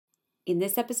In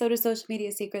this episode of Social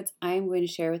Media Secrets, I am going to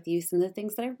share with you some of the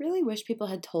things that I really wish people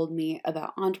had told me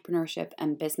about entrepreneurship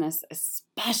and business,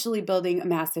 especially building a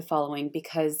massive following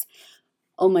because,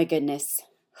 oh my goodness,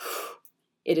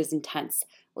 it is intense.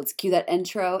 Let's cue that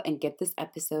intro and get this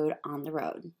episode on the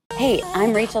road. Hey,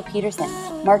 I'm Rachel Peterson,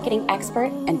 marketing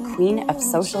expert and queen of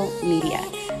social media.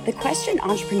 The question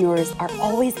entrepreneurs are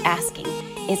always asking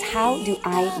is, how do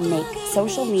I make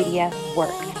social media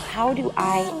work? How do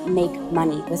I make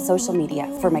money with social media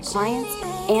for my clients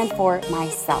and for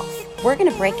myself? We're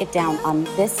going to break it down on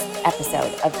this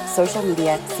episode of Social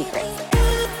Media Secrets.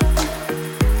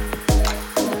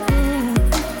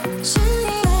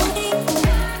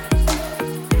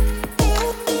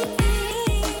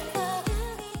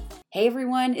 Hey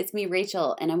everyone, it's me,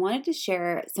 Rachel, and I wanted to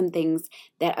share some things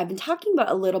that I've been talking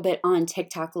about a little bit on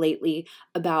TikTok lately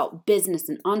about business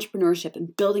and entrepreneurship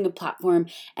and building a platform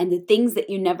and the things that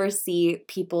you never see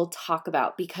people talk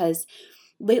about, because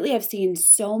lately I've seen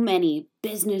so many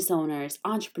business owners,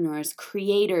 entrepreneurs,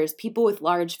 creators, people with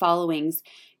large followings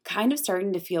kind of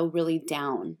starting to feel really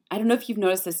down. I don't know if you've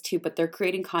noticed this too, but they're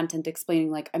creating content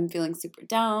explaining like, I'm feeling super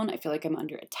down. I feel like I'm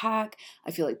under attack.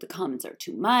 I feel like the comments are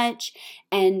too much.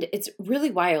 And it's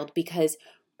really wild because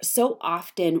so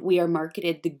often we are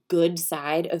marketed the good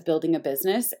side of building a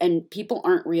business and people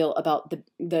aren't real about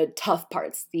the tough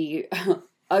parts, the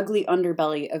ugly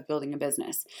underbelly of building a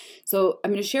business. So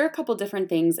I'm going to share a couple different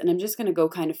things and I'm just going to go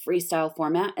kind of freestyle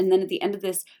format. And then at the end of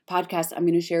this podcast, I'm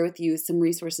going to share with you some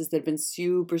resources that have been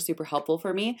super, super helpful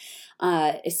for me,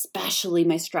 especially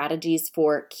my strategies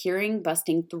for curing,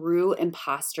 busting through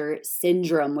imposter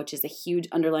syndrome, which is a huge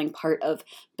underlying part of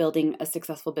building a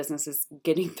successful business, is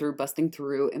getting through, busting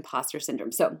through imposter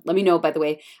syndrome. So let me know, by the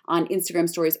way, on Instagram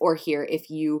stories or here if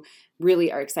you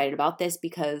really are excited about this,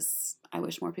 because I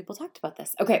wish more people talked about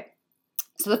this. Okay,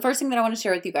 so the first thing that I want to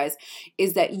share with you guys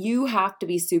is that you have to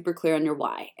be super clear on your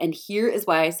why. And here is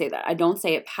why I say that. I don't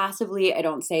say it passively. I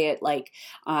don't say it like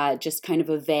just kind of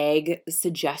a vague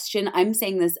suggestion. I'm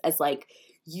saying this as like,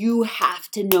 you have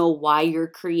to know why you're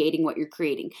creating what you're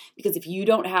creating. Because if you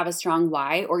don't have a strong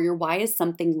why, or your why is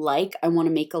something like, I want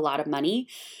to make a lot of money,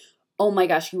 oh my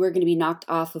gosh, you are going to be knocked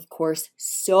off of course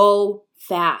so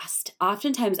fast.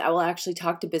 Oftentimes I will actually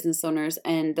talk to business owners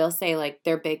and they'll say like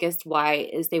their biggest why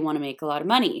is they want to make a lot of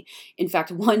money. In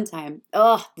fact, one time,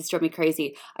 this drove me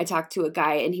crazy. I talked to a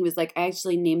guy and he was like, I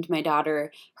actually named my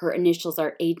daughter, her initials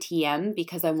are ATM,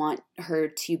 because I want her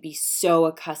to be so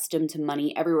accustomed to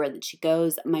money everywhere that she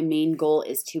goes. My main goal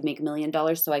is to make $1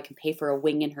 million so I can pay for a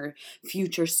wing in her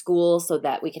future school so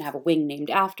that we can have a wing named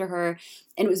after her.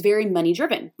 And it was very money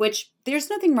driven, which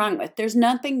there's nothing wrong with. There's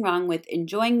nothing wrong with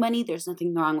enjoying money. There's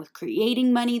nothing wrong with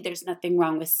creating money. There's nothing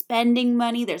wrong with spending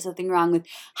money. There's nothing wrong with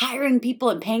hiring people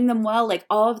and paying them well. Like,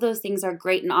 all of those things are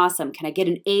great and awesome. Can I get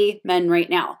an amen right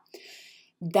now?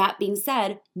 That being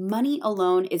said, money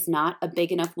alone is not a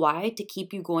big enough why to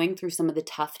keep you going through some of the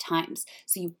tough times.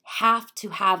 So you have to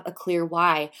have a clear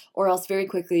why, or else very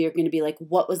quickly you're going to be like,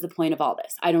 what was the point of all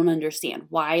this? I don't understand.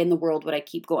 Why in the world would I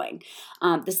keep going?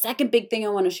 The second big thing I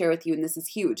want to share with you, and this is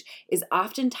huge, is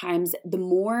oftentimes the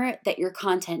more that your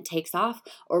content takes off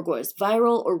or goes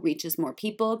viral or reaches more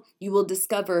people, you will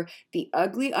discover the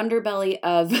ugly underbelly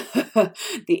of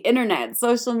the internet,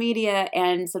 social media,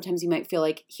 and sometimes you might feel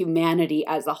like humanity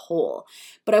as a whole.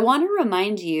 But I want to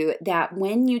remind you that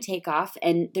when you take off,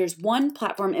 and there's one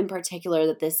platform in particular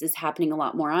that this is happening a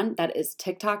lot more on, that is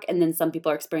TikTok, and then some people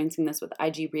are experiencing this with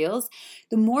IG Reels.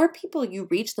 The more people you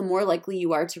reach, the more likely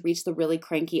you are to reach the really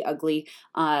cranky, ugly,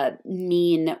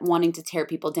 mean, wanting to tear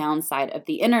people down side of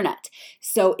the internet.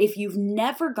 So if you've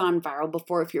never gone viral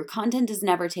before, if your content has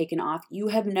never taken off, you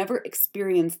have never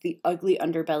experienced the ugly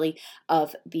underbelly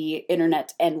of the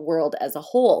internet and world as a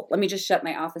whole. Let me just shut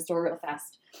my office door real fast.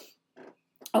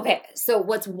 Okay, so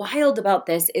what's wild about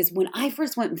this is when I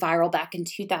first went viral back in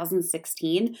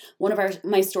 2016, one of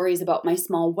my stories about my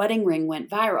small wedding ring went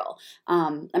viral.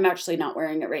 I'm actually not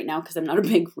wearing it right now because I'm not a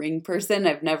big ring person.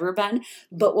 I've never been.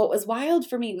 But what was wild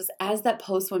for me was as that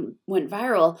post went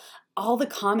viral, all the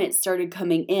comments started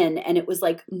coming in and it was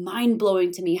like mind-blowing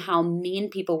to me how mean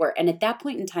people were. And at that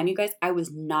point in time, you guys, I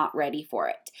was not ready for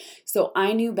it. So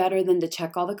I knew better than to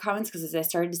check all the comments, because as I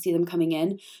started to see them coming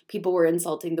in, people were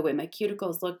insulting the way my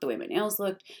cuticles looked, the way my nails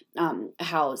looked,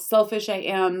 how selfish I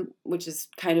am, which is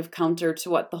kind of counter to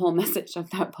what the whole message of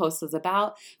that post was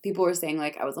about. People were saying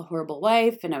like I was a horrible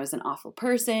wife and I was an awful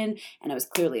person and I was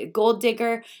clearly a gold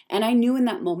digger. And I knew in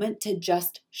that moment to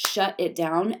just shut it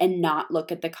down and not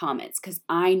look at the comments. comments because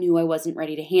I knew I wasn't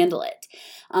ready to handle it.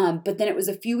 But then it was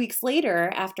a few weeks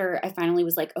later after I finally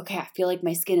was like, okay, I feel like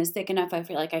my skin is thick enough. I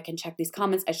feel like I can check these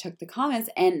comments. I checked the comments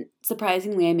and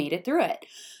surprisingly, I made it through it.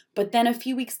 But then a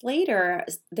few weeks later,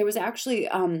 there was actually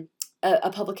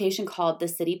a publication called The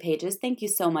City Pages. Thank you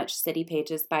so much, City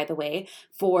Pages, by the way,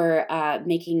 for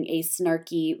making a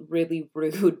snarky, really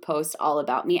rude post all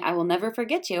about me. I will never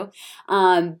forget you.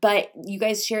 But you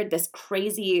guys shared this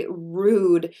crazy,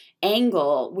 rude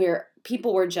angle where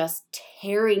people were just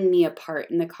tearing me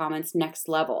apart in the comments next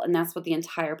level. And that's what the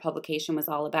entire publication was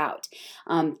all about.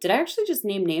 Did I actually just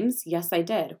name names? Yes, I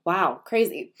did. Wow,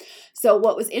 crazy. So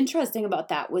what was interesting about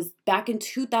that was back in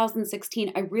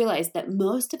 2016, I realized that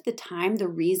most of the time, the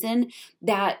reason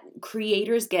that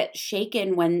creators get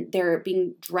shaken when they're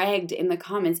being dragged in the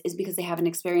comments is because they haven't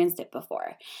experienced it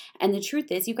before. And the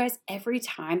truth is, you guys, every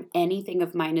time anything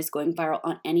of mine is going viral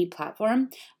on any platform,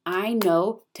 I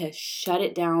know to shut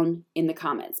it down in the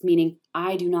comments, meaning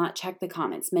I do not check the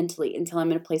comments mentally until I'm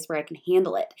in a place where I can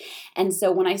handle it. And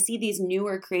so when I see these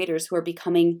newer creators who are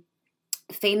becoming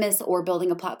famous or building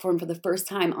a platform for the first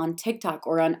time on TikTok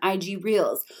or on IG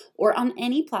Reels or on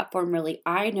any platform really,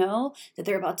 I know that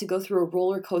they're about to go through a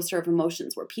roller coaster of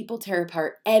emotions where people tear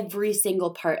apart every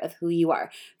single part of who you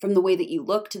are, from the way that you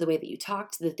look to the way that you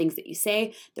talk to the things that you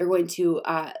say. They're going to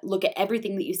look at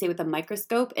everything that you say with a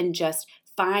microscope and just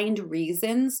find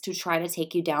reasons to try to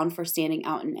take you down for standing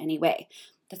out in any way.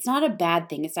 That's not a bad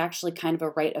thing. It's actually kind of a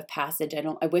rite of passage.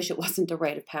 I wish it wasn't a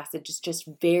rite of passage. It's just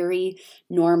very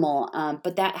normal.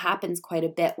 But that happens quite a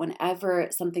bit whenever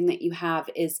something that you have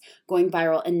is going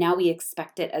viral. And now we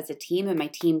expect it as a team. And my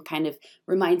team kind of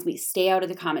reminds me, stay out of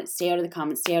the comments, stay out of the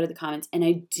comments, stay out of the comments. And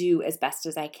I do as best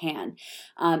as I can.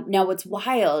 Now what's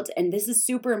wild, and this is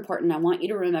super important, I want you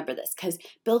to remember this, because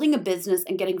building a business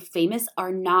and getting famous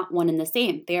are not one and the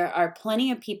same. There are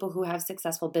plenty of people who have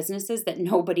successful businesses that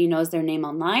nobody knows their name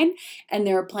online. And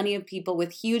there are plenty of people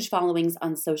with huge followings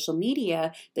on social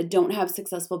media that don't have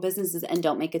successful businesses and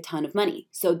don't make a ton of money.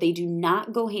 So they do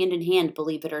not go hand in hand,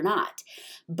 believe it or not.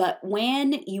 But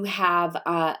when you have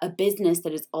a business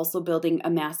that is also building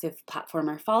a massive platform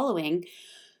or following,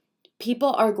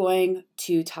 people are going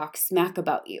to talk smack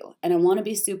about you. And I want to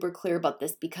be super clear about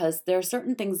this because there are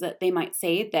certain things that they might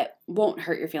say that won't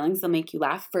hurt your feelings. They'll make you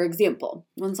laugh. For example,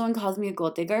 when someone calls me a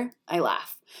gold digger, I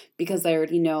laugh because I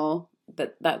already know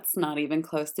that that's not even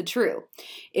close to true.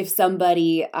 If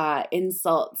somebody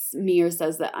insults me or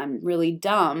says that I'm really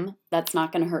dumb, that's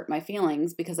not going to hurt my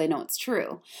feelings because I know it's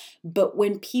true. But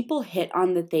when people hit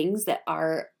on the things that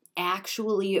are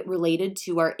actually related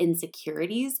to our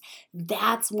insecurities,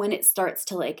 that's when it starts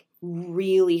to like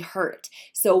really hurt.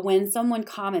 So when someone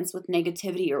comments with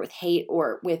negativity or with hate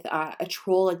or with a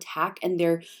troll attack and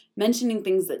they're mentioning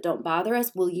things that don't bother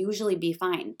us, we'll usually be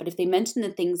fine. But if they mention the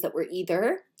things that we're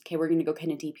either, okay, we're going to go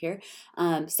kind of deep here.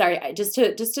 Sorry, just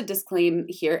to disclaim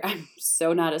here, I'm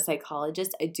so not a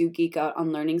psychologist. I do geek out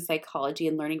on learning psychology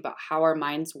and learning about how our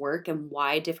minds work and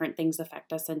why different things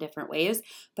affect us in different ways.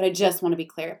 But I just want to be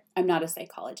clear, I'm not a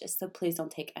psychologist, so please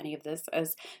don't take any of this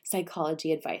as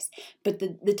psychology advice. But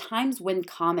the times when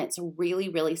comments really,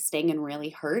 really sting and really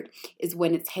hurt is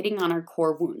when it's hitting on our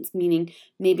core wounds, meaning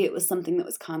maybe it was something that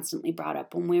was constantly brought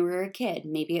up when we were a kid.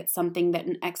 Maybe it's something that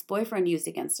an ex-boyfriend used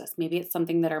against us. Maybe it's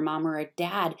something that our mom or our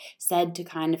dad said to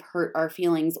kind of hurt our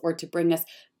feelings or to bring us,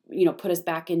 put us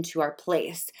back into our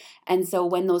place. And so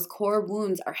when those core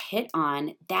wounds are hit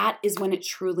on, that is when it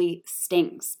truly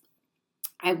stings.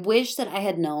 I wish that I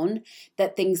had known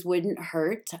that things wouldn't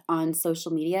hurt on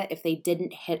social media if they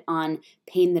didn't hit on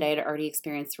pain that I had already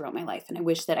experienced throughout my life. And I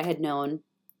wish that I had known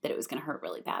that it was going to hurt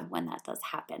really bad when that does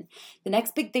happen. The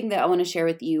next big thing that I want to share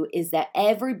with you is that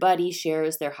everybody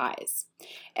shares their highs.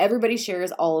 Everybody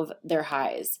shares all of their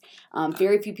highs.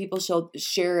 Very few people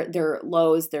share their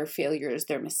lows, their failures,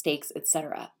 their mistakes,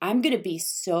 etc. I'm going to be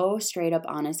so straight up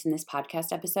honest in this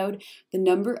podcast episode. The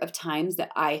number of times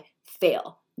that I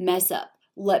fail, mess up,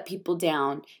 let people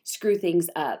down, screw things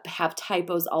up, have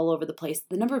typos all over the place,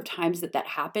 the number of times that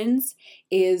happens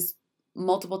is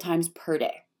multiple times per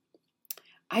day.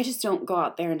 I just don't go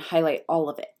out there and highlight all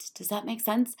of it. Does that make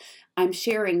sense? I'm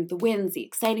sharing the wins, the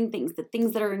exciting things, the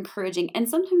things that are encouraging, and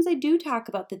sometimes I do talk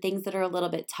about the things that are a little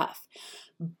bit tough.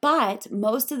 But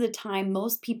most of the time,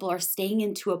 most people are staying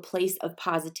into a place of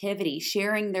positivity,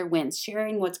 sharing their wins,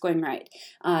 sharing what's going right,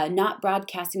 not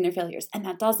broadcasting their failures. And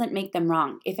that doesn't make them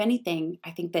wrong. If anything,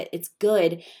 I think that it's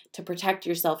good to protect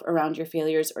yourself around your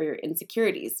failures or your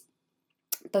insecurities.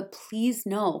 But please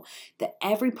know that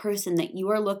every person that you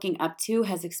are looking up to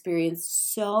has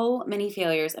experienced so many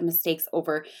failures and mistakes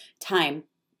over time.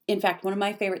 In fact, one of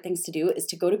my favorite things to do is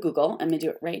to go to Google. I'm going to do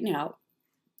it right now.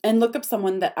 and look up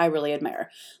someone that I really admire.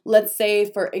 Let's say,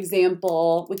 for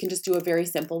example, we can just do a very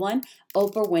simple one,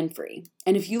 Oprah Winfrey.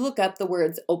 And if you look up the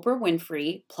words Oprah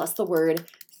Winfrey plus the word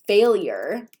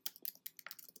failure,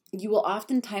 you will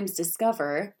oftentimes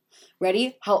discover,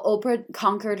 ready, how Oprah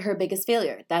conquered her biggest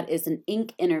failure. That is an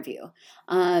Inc. interview.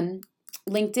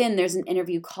 LinkedIn, there's an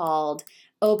interview called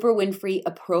Oprah Winfrey,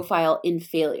 A Profile in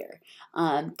Failure.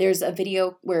 There's a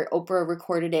video where Oprah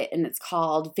recorded it, and it's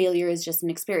called Failure is Just an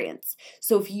Experience.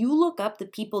 So if you look up the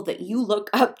people that you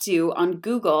look up to on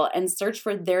Google and search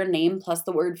for their name plus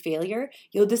the word failure,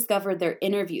 you'll discover their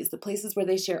interviews, the places where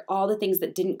they share all the things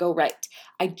that didn't go right.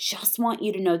 I just want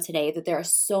you to know today that there are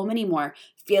so many more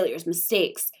failures,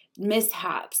 mistakes,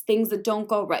 mishaps, things that don't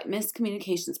go right,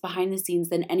 miscommunications behind the scenes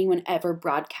than anyone ever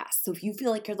broadcasts. So if you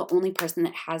feel like you're the only person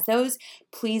that has those,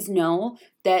 please know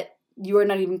that you are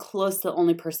not even close to the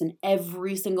only person.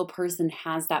 Every single person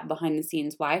has that behind the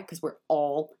scenes. Why? Because we're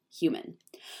all human.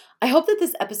 I hope that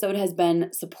this episode has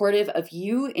been supportive of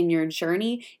you in your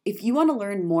journey. If you want to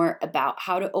learn more about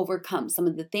how to overcome some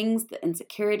of the things, the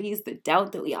insecurities, the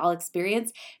doubt that we all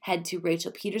experience, head to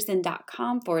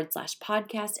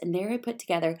rachelpeterson.com/podcast. And there I put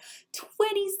together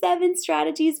 27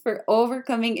 strategies for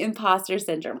overcoming imposter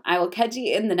syndrome. I will catch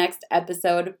you in the next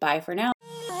episode. Bye for now.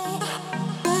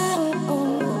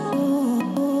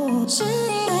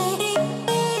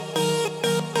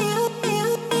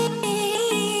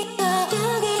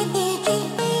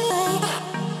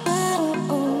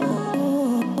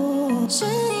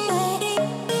 Should